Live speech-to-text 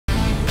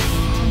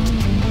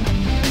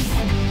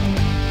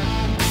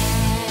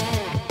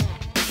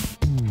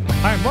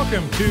And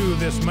welcome to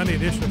this Monday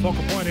edition of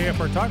Focal Point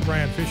AFR Talk.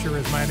 Brian Fisher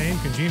is my name,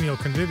 congenial,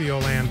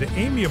 convivial, and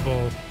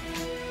amiable.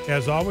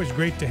 As always,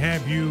 great to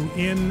have you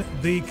in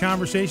the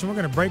conversation. We're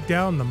going to break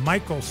down the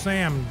Michael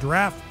Sam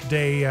draft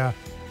day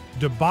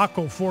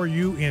debacle for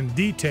you in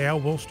detail.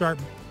 We'll start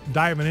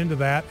diving into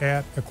that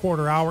at a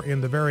quarter hour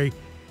in the very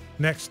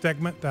next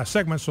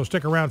segment, so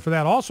stick around for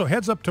that. Also,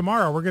 heads up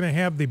tomorrow, we're going to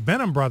have the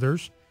Benham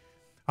brothers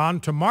on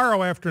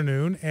tomorrow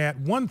afternoon at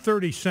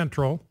 1:30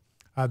 Central.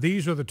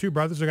 These are the two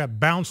brothers that got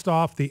bounced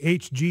off the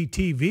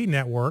HGTV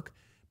network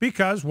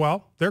because,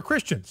 well, they're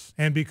Christians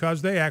and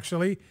because they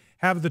actually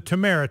have the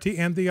temerity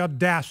and the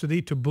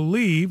audacity to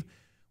believe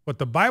what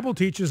the Bible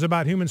teaches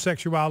about human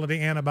sexuality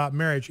and about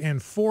marriage. And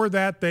for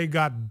that, they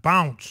got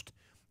bounced.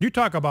 You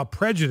talk about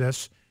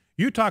prejudice.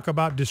 You talk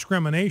about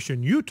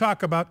discrimination. You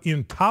talk about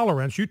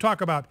intolerance. You talk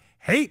about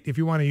hate, if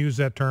you want to use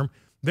that term.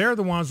 They're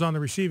the ones on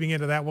the receiving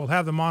end of that. We'll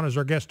have them on as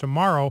our guest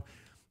tomorrow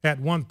at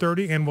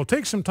 1:30, and we'll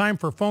take some time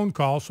for phone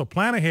calls, so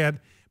plan ahead,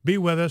 be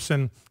with us,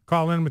 and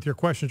call in with your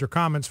questions or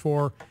comments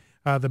for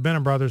the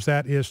Benham brothers.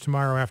 That is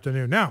tomorrow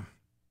afternoon. Now,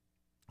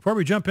 before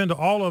we jump into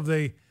all of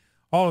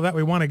that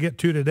we want to get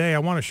to today, I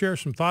want to share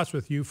some thoughts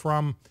with you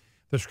from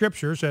the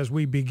Scriptures as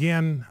we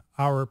begin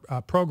our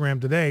program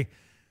today.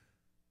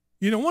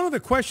 You know, one of the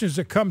questions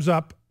that comes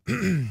up,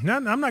 I'm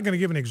not going to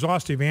give an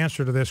exhaustive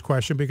answer to this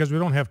question because we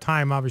don't have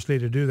time, obviously,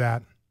 to do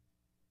that.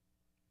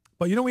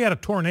 But, you know, we had a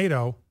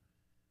tornado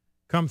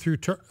come through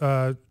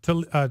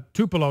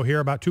Tupelo here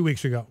about 2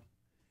 weeks ago.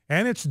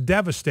 And it's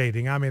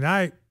devastating. I mean,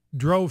 I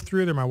drove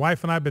through there. My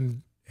wife and I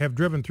have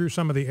driven through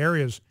some of the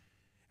areas.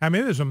 I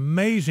mean, it is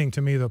amazing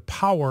to me the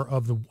power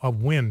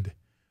of wind,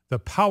 the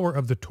power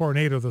of the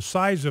tornado, the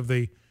size of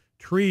the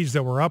trees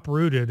that were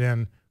uprooted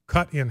and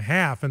cut in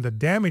half, and the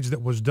damage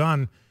that was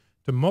done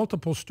to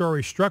multiple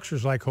story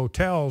structures like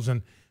hotels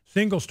and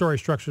single story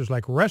structures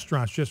like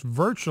restaurants, just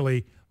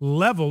virtually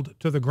leveled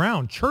to the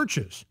ground.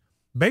 Churches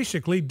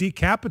basically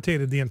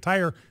decapitated, the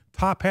entire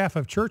top half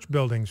of church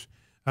buildings,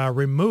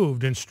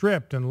 removed and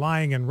stripped and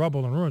lying in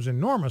rubble and ruins.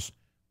 Enormous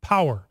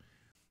power.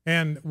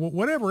 And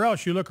whatever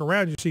else you look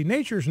around, you see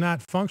nature's not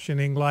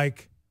functioning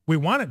like we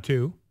want it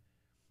to.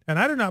 And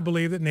I do not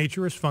believe that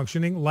nature is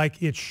functioning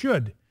like it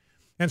should.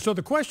 And so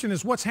the question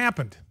is, what's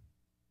happened?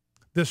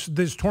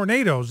 These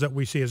tornadoes that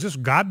we see, is this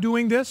God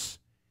doing this?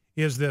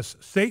 Is this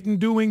Satan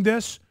doing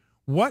this?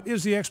 What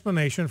is the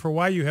explanation for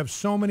why you have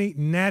so many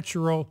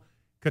natural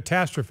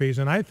catastrophes?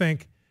 And I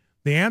think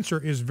the answer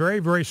is very,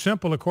 very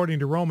simple according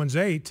to Romans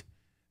 8.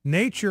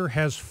 Nature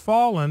has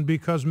fallen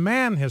because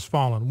man has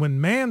fallen.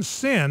 When man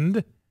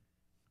sinned,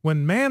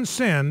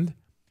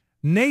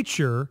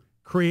 nature,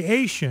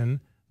 creation,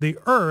 the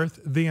earth,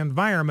 the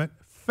environment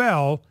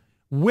fell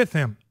with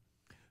him.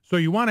 So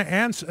you want to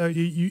answer,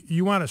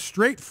 you want a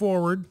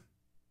straightforward,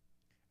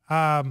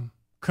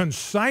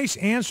 concise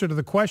answer to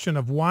the question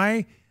of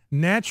why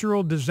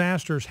natural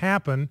disasters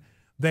happen.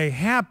 They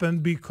happen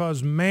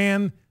because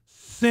man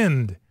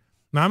sinned.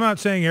 Now, I'm not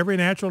saying every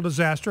natural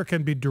disaster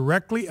can be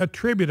directly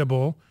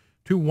attributable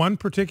to one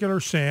particular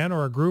sin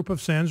or a group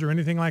of sins or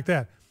anything like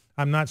that.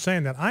 I'm not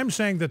saying that. I'm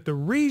saying that the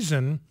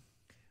reason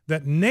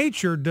that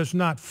nature does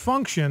not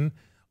function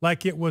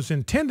like it was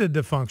intended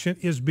to function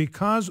is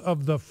because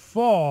of the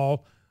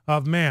fall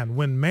of man.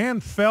 When man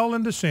fell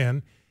into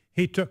sin,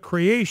 he took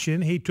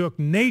creation, he took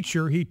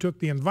nature, he took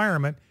the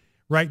environment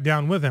right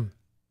down with him.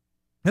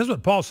 This is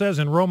what Paul says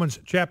in Romans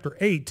chapter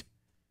 8.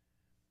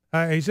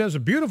 He says a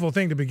beautiful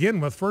thing to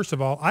begin with. First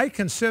of all, I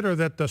consider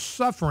that the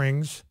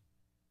sufferings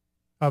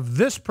of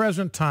this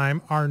present time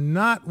are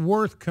not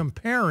worth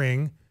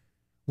comparing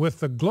with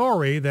the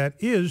glory that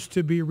is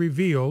to be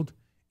revealed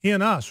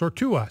in us or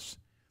to us.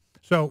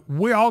 So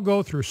we all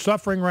go through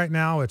suffering right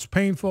now. It's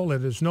painful.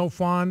 It is no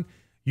fun.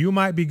 You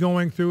might be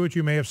going through it.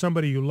 You may have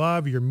somebody you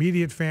love, your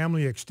immediate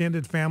family,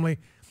 extended family.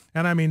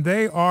 And I mean,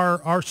 they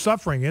are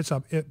suffering.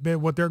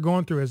 What they're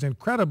going through is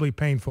incredibly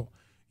painful.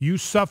 You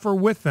suffer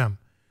with them.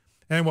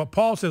 And what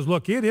Paul says,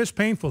 look, it is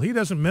painful. He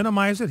doesn't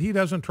minimize it. He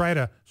doesn't try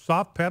to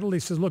soft pedal. He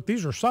says, look,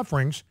 these are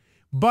sufferings,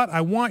 but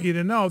I want you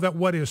to know that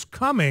what is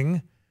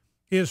coming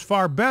is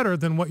far better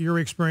than what you're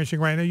experiencing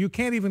right now. You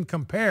can't even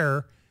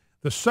compare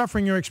the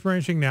suffering you're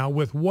experiencing now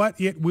with what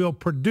it will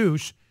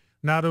produce,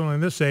 not only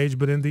in this age,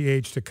 but in the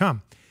age to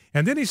come.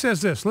 And then he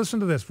says this, listen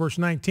to this, verse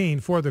 19,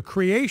 for the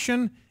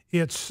creation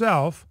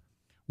itself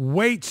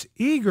waits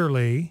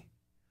eagerly,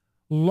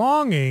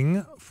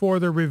 longing for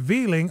the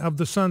revealing of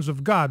the sons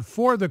of God.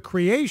 For the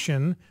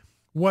creation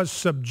was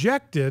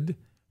subjected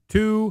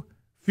to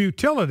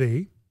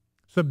futility,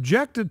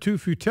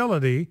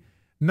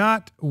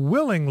 not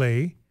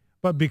willingly,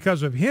 but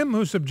because of him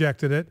who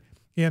subjected it,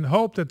 in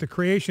hope that the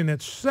creation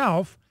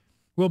itself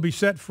will be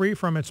set free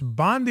from its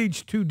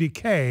bondage to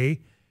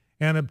decay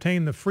and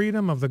obtain the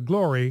freedom of the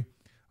glory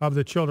of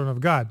the children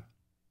of God.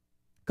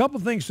 A couple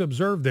things to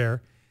observe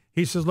there.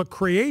 He says, look,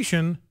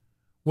 creation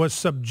was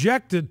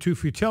subjected to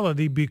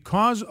futility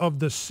because of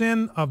the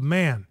sin of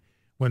man.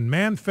 When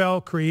man fell,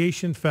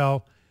 creation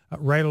fell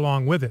right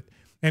along with it.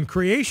 And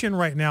creation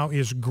right now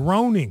is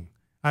groaning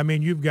I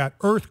mean, you've got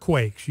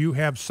earthquakes, you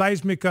have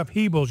seismic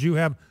upheavals, you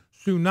have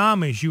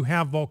tsunamis, you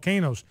have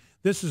volcanoes.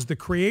 This is the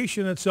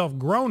creation itself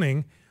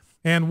groaning,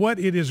 and what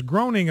it is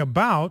groaning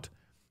about,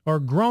 or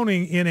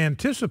groaning in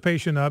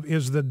anticipation of,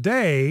 is the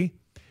day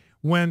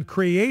when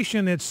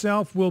creation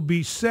itself will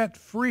be set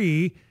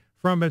free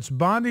from its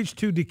bondage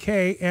to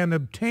decay and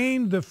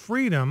obtain the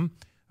freedom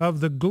of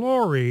the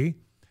glory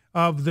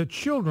of the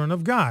children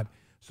of God.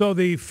 So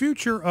the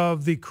future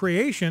of the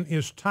creation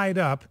is tied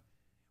up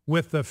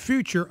with the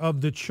future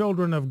of the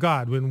children of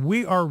God. When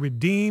we are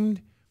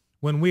redeemed,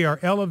 when we are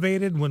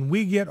elevated, when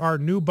we get our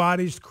new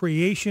bodies,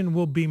 creation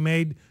will be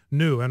made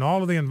new. And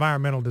all of the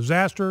environmental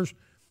disasters,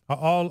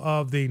 all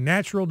of the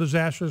natural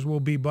disasters will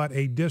be but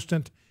a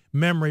distant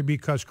memory,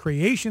 because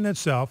creation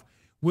itself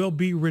will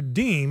be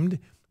redeemed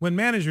when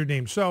man is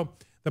redeemed. So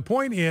the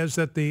point is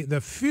that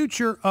the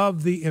future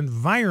of the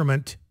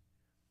environment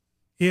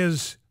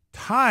is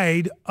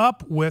tied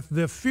up with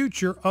the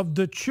future of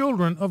the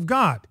children of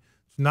God.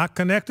 It's not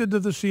connected to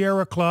the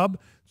Sierra Club.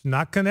 It's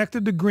not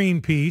connected to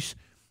Greenpeace.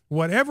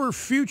 Whatever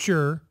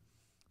future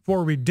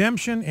for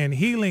redemption and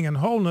healing and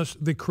wholeness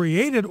the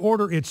created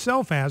order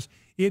itself has,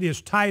 it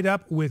is tied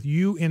up with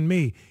you and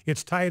me.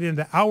 It's tied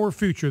into our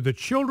future. The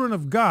children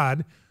of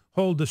God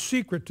hold the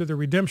secret to the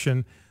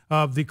redemption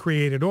of the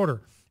created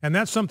order. And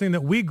that's something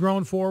that we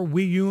groan for,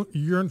 we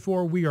yearn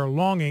for, we are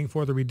longing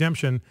for the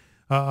redemption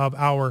of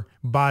our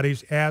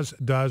bodies, as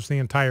does the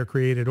entire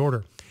created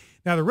order.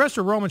 Now, the rest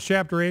of Romans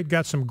chapter 8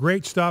 got some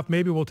great stuff.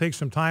 Maybe we'll take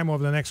some time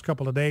over the next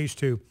couple of days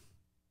to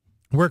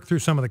work through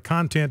some of the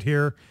content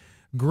here.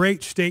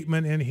 Great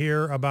statement in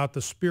here about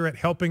the Spirit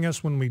helping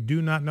us when we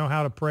do not know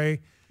how to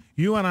pray.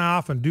 You and I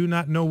often do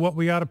not know what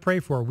we ought to pray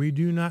for. We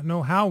do not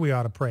know how we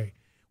ought to pray.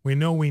 We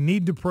know we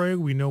need to pray.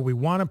 We know we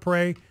want to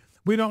pray.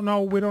 We don't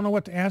know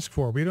what to ask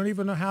for. We don't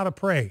even know how to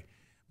pray.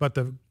 But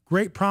the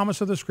great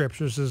promise of the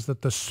Scriptures is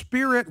that the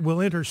Spirit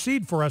will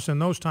intercede for us in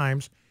those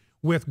times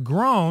with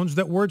groans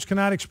that words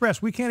cannot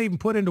express. We can't even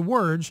put into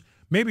words.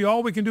 Maybe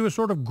all we can do is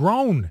sort of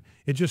groan.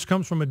 It just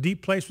comes from a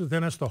deep place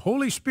within us. The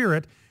Holy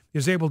Spirit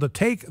is able to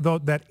take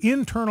that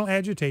internal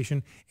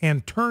agitation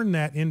and turn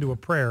that into a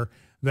prayer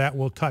that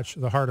will touch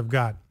the heart of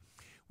God.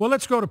 Well,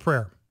 let's go to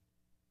prayer.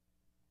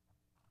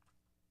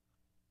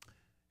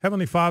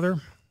 Heavenly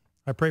Father,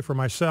 I pray for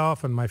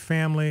myself and my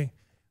family,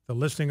 the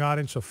listening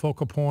audience of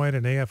Focal Point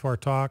and AFR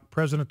Talk,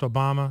 President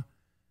Obama,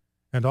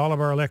 and all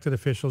of our elected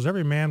officials,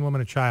 every man,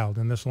 woman, and child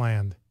in this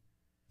land.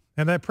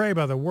 And I pray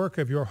by the work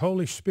of your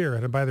Holy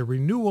Spirit and by the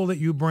renewal that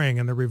you bring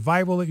and the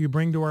revival that you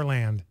bring to our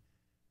land,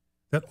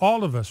 that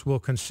all of us will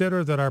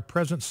consider that our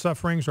present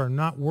sufferings are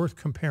not worth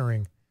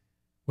comparing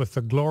with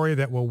the glory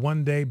that will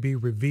one day be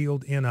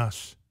revealed in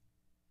us.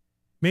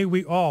 May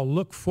we all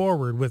look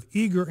forward with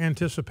eager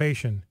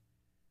anticipation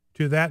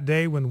to that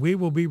day when we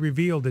will be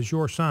revealed as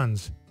your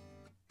sons,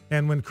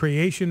 and when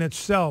creation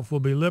itself will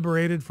be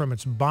liberated from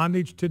its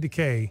bondage to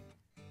decay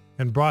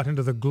and brought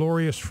into the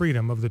glorious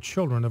freedom of the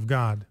children of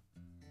God.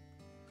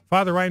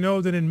 Father, I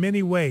know that in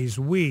many ways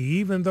we,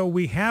 even though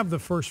we have the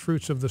first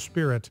fruits of the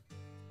Spirit,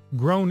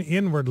 groan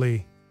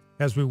inwardly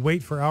as we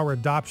wait for our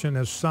adoption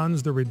as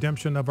sons, the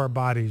redemption of our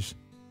bodies.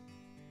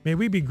 May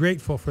we be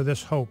grateful for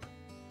this hope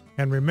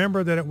and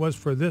remember that it was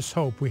for this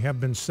hope we have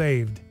been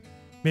saved.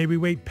 May we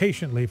wait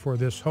patiently for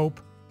this hope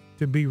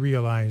to be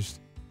realized.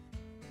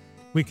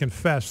 We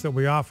confess that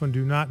we often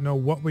do not know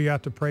what we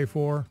ought to pray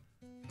for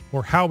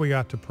or how we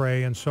ought to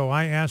pray, and so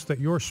I ask that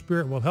your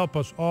Spirit will help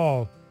us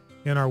all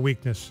in our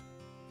weakness.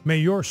 May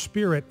your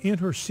Spirit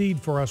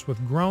intercede for us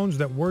with groans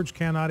that words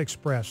cannot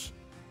express.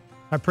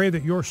 I pray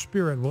that your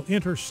Spirit will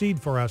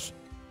intercede for us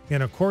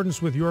in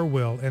accordance with your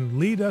will and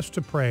lead us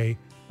to pray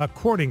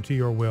according to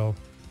your will.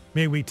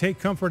 May we take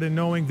comfort in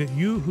knowing that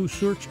you who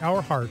search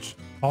our hearts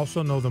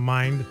also know the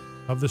mind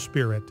of the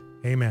Spirit.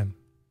 Amen.